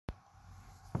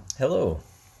Hello,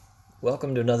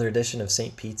 welcome to another edition of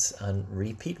St. Pete's on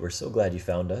Repeat. We're so glad you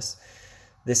found us.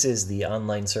 This is the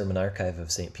online sermon archive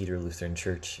of St. Peter Lutheran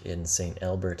Church in St.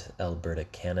 Albert, Alberta,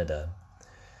 Canada.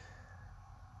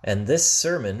 And this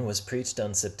sermon was preached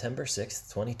on September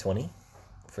 6th, 2020,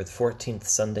 for the 14th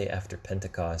Sunday after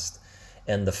Pentecost,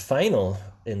 and the final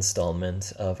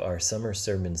installment of our summer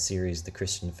sermon series, The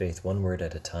Christian Faith, One Word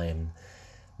at a Time.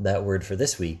 That word for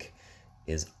this week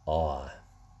is awe.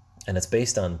 And it's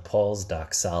based on Paul's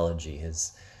doxology,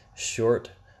 his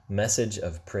short message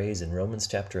of praise in Romans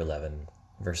chapter 11,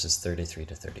 verses 33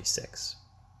 to 36.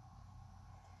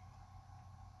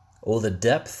 Oh, the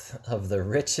depth of the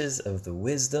riches of the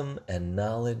wisdom and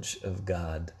knowledge of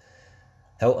God!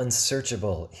 How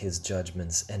unsearchable his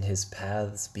judgments and his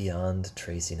paths beyond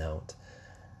tracing out!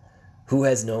 Who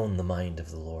has known the mind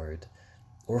of the Lord,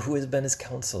 or who has been his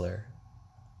counselor?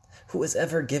 Who has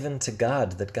ever given to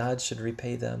God that God should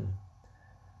repay them?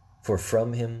 For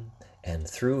from him, and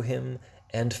through him,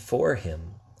 and for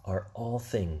him are all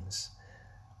things.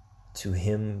 To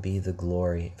him be the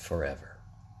glory forever.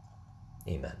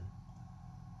 Amen.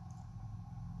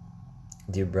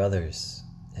 Dear brothers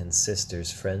and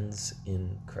sisters, friends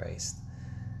in Christ,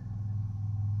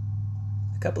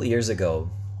 a couple of years ago,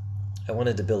 I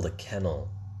wanted to build a kennel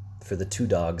for the two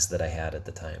dogs that I had at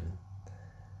the time.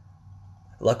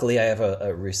 Luckily, I have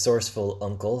a resourceful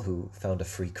uncle who found a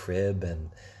free crib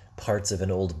and parts of an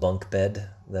old bunk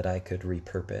bed that I could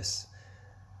repurpose.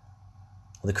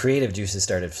 The creative juices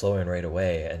started flowing right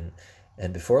away,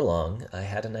 and before long, I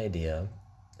had an idea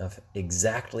of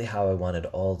exactly how I wanted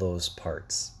all those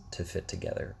parts to fit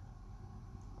together.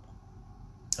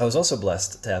 I was also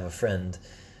blessed to have a friend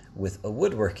with a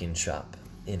woodworking shop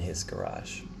in his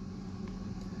garage.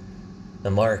 Now,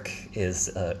 Mark is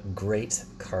a great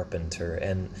carpenter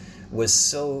and was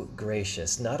so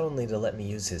gracious not only to let me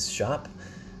use his shop,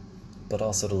 but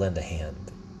also to lend a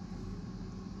hand.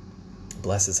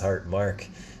 Bless his heart, Mark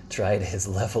tried his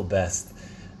level best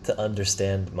to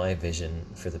understand my vision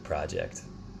for the project.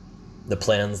 The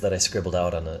plans that I scribbled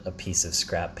out on a piece of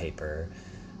scrap paper,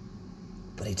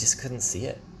 but he just couldn't see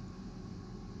it.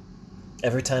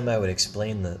 Every time I would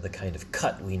explain the kind of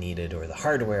cut we needed or the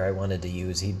hardware I wanted to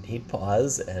use, he'd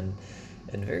pause and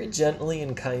very gently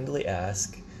and kindly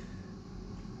ask,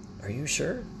 "Are you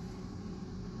sure?"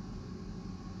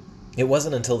 It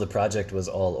wasn't until the project was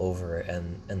all over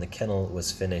and the kennel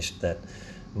was finished that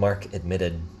Mark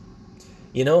admitted,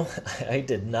 "You know, I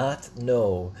did not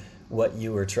know what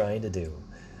you were trying to do,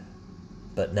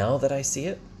 but now that I see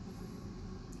it,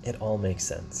 it all makes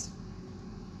sense."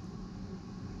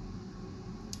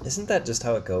 Isn't that just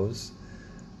how it goes?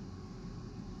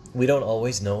 We don't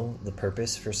always know the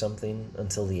purpose for something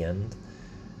until the end.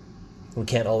 We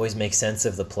can't always make sense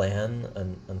of the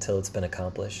plan until it's been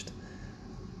accomplished.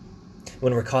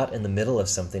 When we're caught in the middle of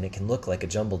something, it can look like a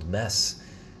jumbled mess.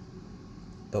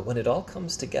 But when it all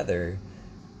comes together,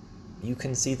 you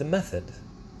can see the method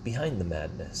behind the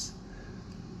madness.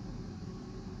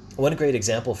 One great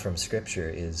example from Scripture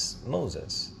is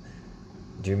Moses.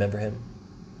 Do you remember him?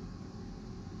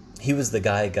 He was the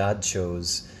guy God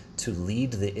chose to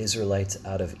lead the Israelites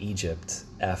out of Egypt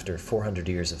after 400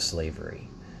 years of slavery.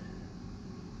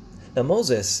 Now,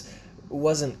 Moses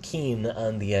wasn't keen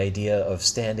on the idea of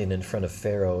standing in front of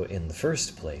Pharaoh in the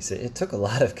first place. It took a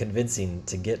lot of convincing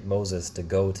to get Moses to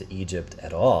go to Egypt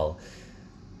at all.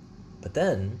 But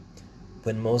then,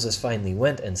 when Moses finally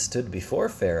went and stood before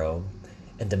Pharaoh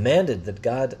and demanded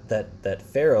that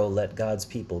Pharaoh let God's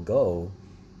people go,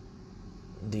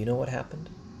 do you know what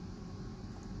happened?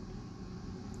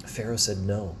 Pharaoh said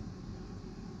no.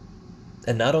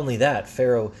 And not only that,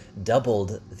 Pharaoh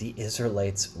doubled the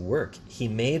Israelites' work. He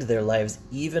made their lives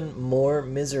even more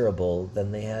miserable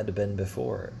than they had been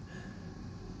before.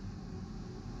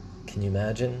 Can you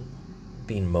imagine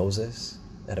being Moses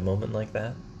at a moment like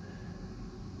that?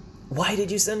 "Why did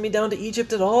you send me down to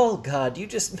Egypt at all, God? You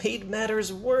just made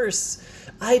matters worse.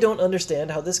 I don't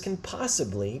understand how this can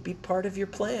possibly be part of your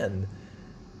plan."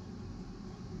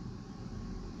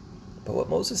 But what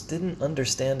Moses didn't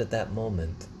understand at that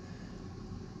moment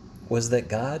was that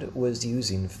God was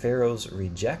using Pharaoh's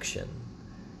rejection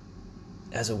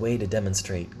as a way to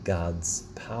demonstrate God's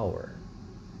power.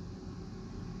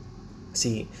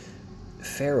 See,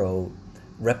 Pharaoh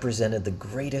represented the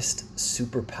greatest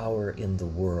superpower in the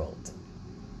world.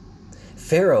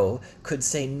 Pharaoh could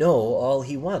say no all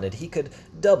he wanted. He could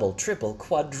double, triple,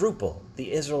 quadruple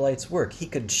the Israelites' work. He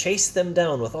could chase them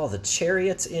down with all the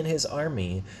chariots in his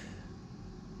army,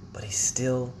 but he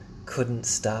still couldn't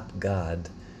stop God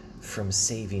from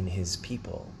saving his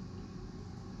people.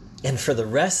 And for the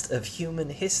rest of human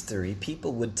history,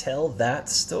 people would tell that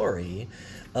story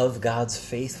of God's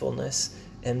faithfulness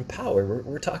and power.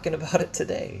 We're talking about it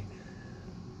today.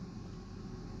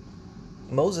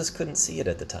 Moses couldn't see it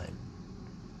at the time.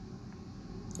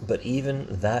 But even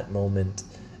that moment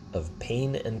of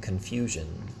pain and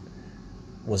confusion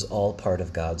was all part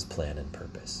of God's plan and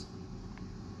purpose.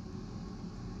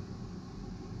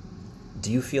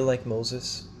 Do you feel like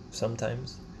Moses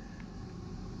sometimes?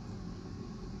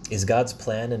 Is God's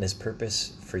plan and his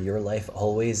purpose for your life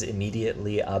always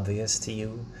immediately obvious to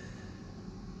you?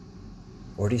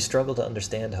 Or do you struggle to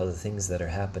understand how the things that are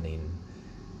happening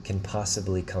can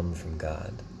possibly come from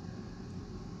God?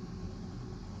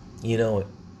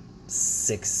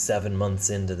 6-7 months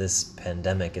into this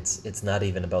pandemic, it's not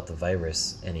even about the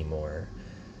virus anymore.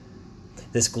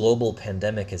 This global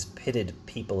pandemic has pitted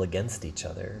people against each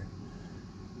other.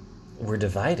 We're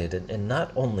divided, and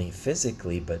not only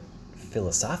physically, but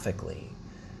philosophically,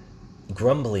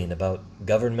 grumbling about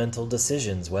governmental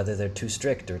decisions, whether they're too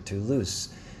strict or too loose,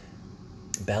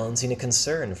 balancing a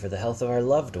concern for the health of our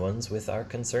loved ones with our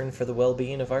concern for the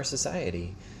well-being of our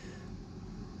society.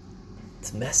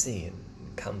 It's messy and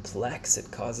complex. It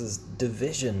causes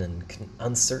division and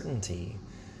uncertainty.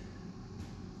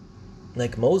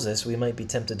 Like Moses, we might be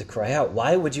tempted to cry out,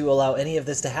 "Why would you allow any of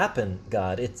this to happen,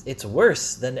 God? It's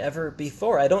worse than ever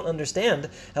before. I don't understand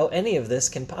how any of this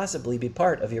can possibly be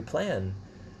part of your plan."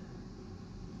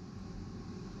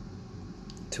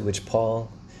 To which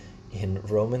Paul, in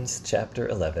Romans chapter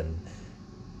 11,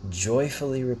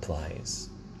 joyfully replies,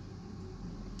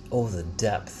 "Oh, the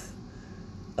depth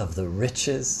of the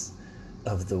riches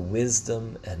of the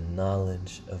wisdom and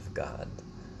knowledge of God.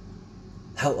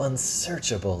 How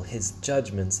unsearchable his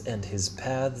judgments and his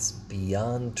paths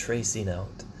beyond tracing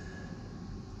out."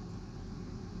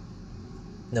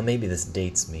 Now maybe this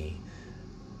dates me,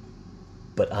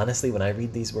 but honestly, when I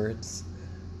read these words,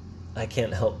 I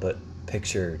can't help but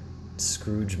picture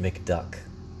Scrooge McDuck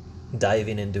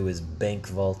diving into his bank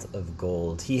vault of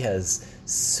gold. He has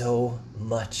so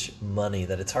much money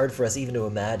that it's hard for us even to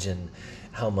imagine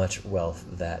how much wealth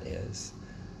that is.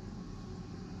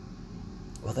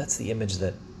 Well, that's the image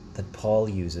that Paul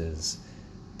uses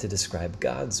to describe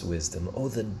God's wisdom. Oh,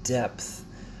 the depth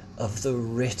of the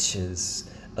riches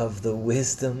of the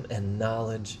wisdom and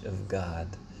knowledge of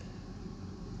God.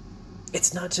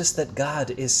 It's not just that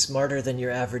God is smarter than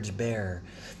your average bear.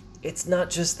 It's not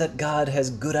just that God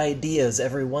has good ideas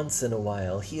every once in a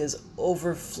while. He is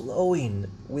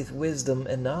overflowing with wisdom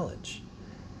and knowledge.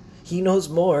 He knows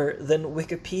more than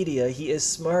Wikipedia. He is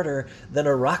smarter than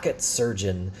a rocket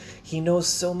surgeon. He knows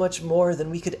so much more than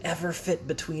we could ever fit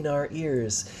between our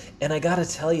ears. And I gotta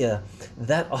tell you,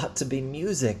 that ought to be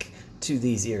music to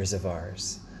these ears of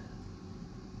ours.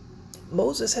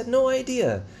 Moses had no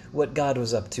idea what God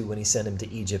was up to when he sent him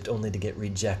to Egypt, only to get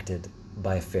rejected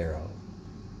by Pharaoh.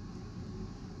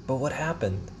 But what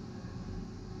happened?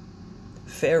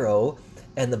 Pharaoh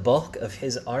and the bulk of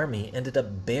his army ended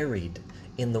up buried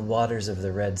in the waters of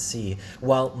the Red Sea,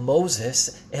 while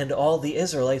Moses and all the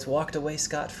Israelites walked away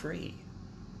scot-free.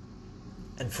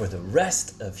 And for the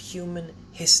rest of human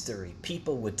history,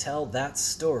 people would tell that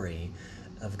story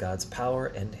of God's power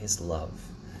and his love.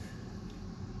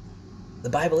 The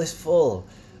Bible is full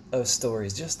of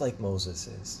stories just like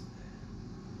Moses's,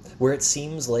 where it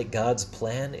seems like God's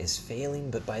plan is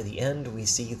failing, but by the end we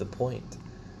see the point.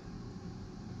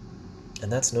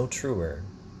 And that's no truer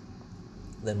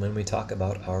than when we talk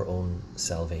about our own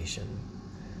salvation.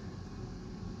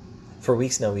 For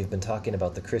weeks now, we've been talking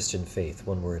about the Christian faith,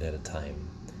 one word at a time.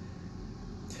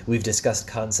 We've discussed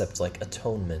concepts like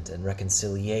atonement and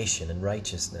reconciliation and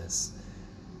righteousness.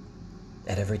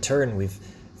 At every turn, we've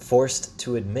forced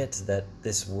to admit that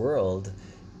this world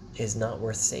is not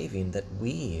worth saving, that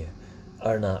we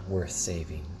are not worth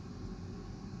saving.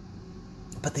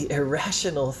 But the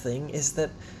irrational thing is that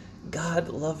God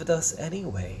loved us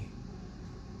anyway.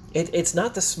 It's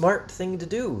not the smart thing to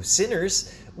do. Sinners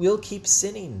will keep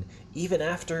sinning even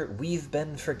after we've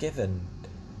been forgiven.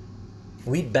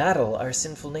 We battle our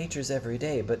sinful natures every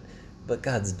day, but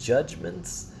God's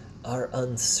judgments are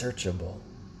unsearchable,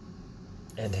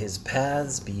 and his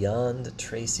paths beyond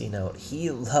tracing out. He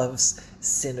loves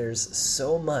sinners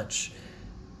so much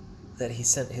that he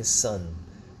sent his Son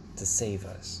to save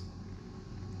us.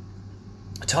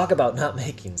 Talk about not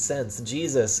making sense.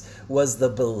 Jesus was the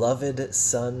beloved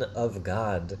Son of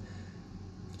God.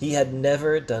 He had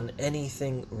never done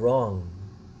anything wrong.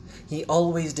 He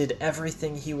always did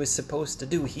everything he was supposed to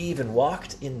do. He even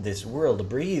walked in this world,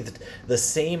 breathed the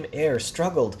same air,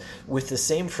 struggled with the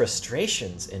same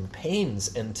frustrations and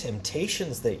pains and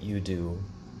temptations that you do.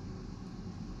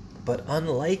 But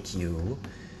unlike you,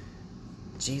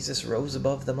 Jesus rose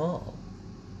above them all.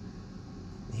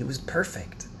 He was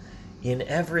perfect in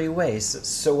every way.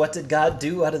 So what did God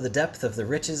do out of the depth of the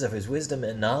riches of his wisdom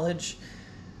and knowledge?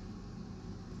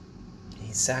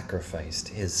 He sacrificed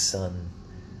his Son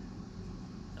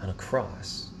on a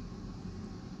cross.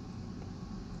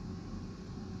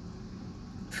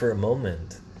 For a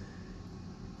moment,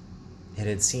 it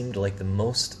had seemed like the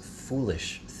most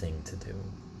foolish thing to do.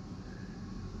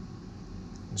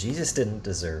 Jesus didn't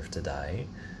deserve to die.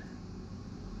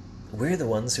 We're the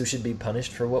ones who should be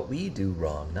punished for what we do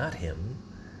wrong, not him.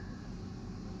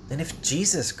 And if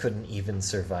Jesus couldn't even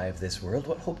survive this world,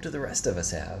 what hope do the rest of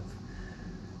us have?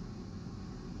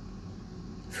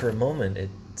 For a moment, it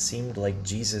seemed like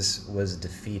Jesus was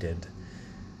defeated,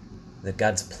 that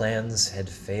God's plans had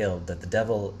failed, that the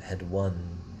devil had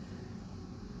won.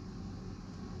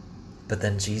 But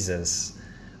then Jesus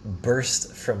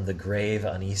burst from the grave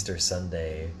on Easter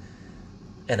Sunday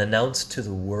and announced to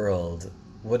the world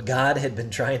what God had been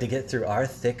trying to get through our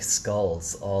thick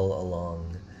skulls all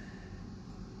along.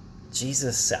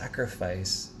 Jesus'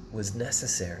 sacrifice was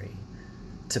necessary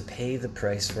to pay the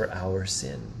price for our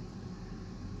sin.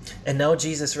 And now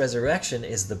Jesus' resurrection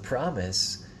is the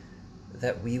promise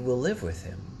that we will live with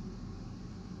him.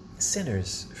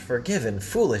 Sinners, forgiven,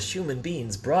 foolish human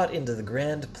beings brought into the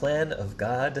grand plan of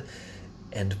God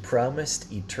and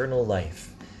promised eternal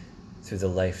life through the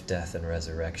life, death, and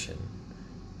resurrection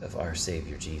of our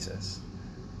Savior Jesus.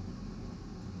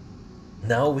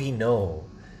 Now we know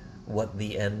what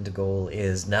the end goal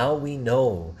is. Now we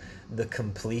know the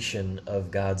completion of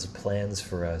God's plans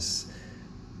for us.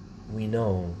 We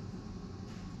know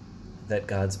that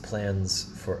God's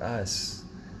plans for us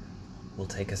will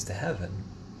take us to heaven.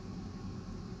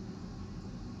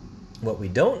 What we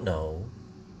don't know,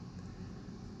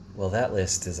 well, that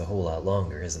list is a whole lot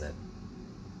longer, isn't it?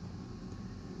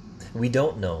 We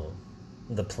don't know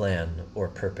the plan or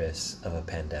purpose of a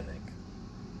pandemic.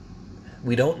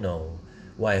 We don't know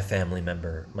why a family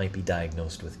member might be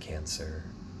diagnosed with cancer.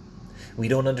 We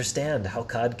don't understand how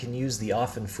God can use the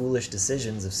often foolish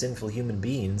decisions of sinful human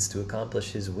beings to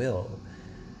accomplish his will.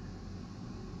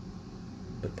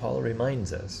 But Paul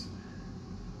reminds us,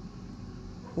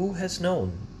 who has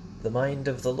known the mind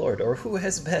of the Lord, or who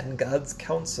has been God's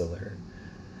counselor?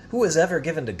 Who has ever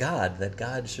given to God that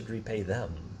God should repay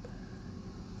them?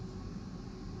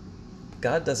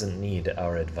 God doesn't need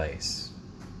our advice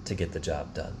to get the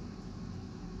job done.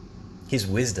 His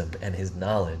wisdom and his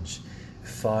knowledge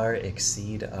far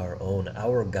exceed our own.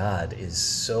 Our God is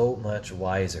so much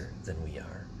wiser than we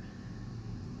are.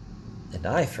 And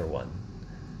I, for one,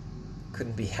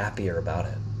 couldn't be happier about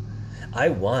it. I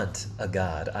want a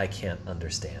God I can't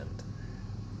understand.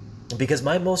 Because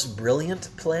my most brilliant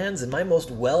plans and my most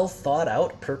well thought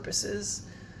out purposes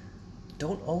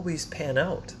don't always pan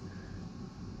out.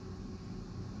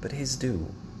 But his do.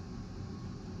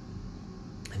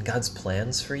 And God's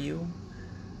plans for you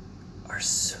are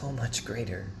so much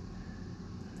greater.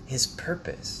 His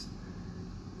purpose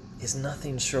is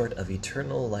nothing short of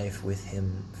eternal life with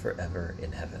him forever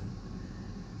in heaven.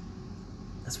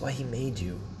 That's why he made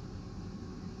you.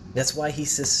 That's why he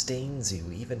sustains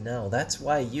you even now. That's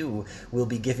why you will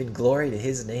be giving glory to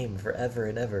his name forever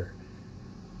and ever.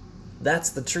 That's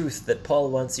the truth that Paul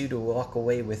wants you to walk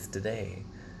away with today.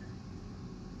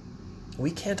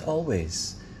 We can't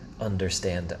always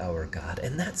understand our God,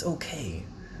 and that's okay.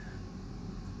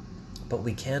 But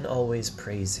we can always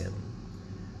praise him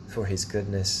for his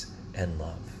goodness and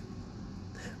love.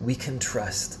 We can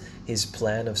trust his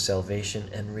plan of salvation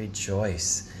and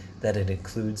rejoice that it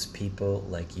includes people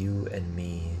like you and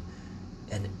me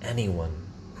and anyone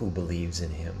who believes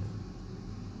in him.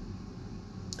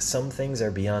 Some things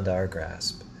are beyond our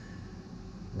grasp,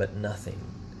 but nothing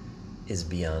is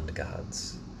beyond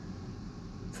God's.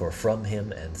 For from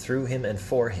him and through him and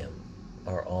for him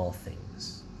are all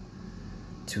things.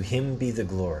 To him be the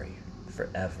glory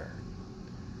forever.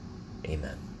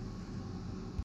 Amen.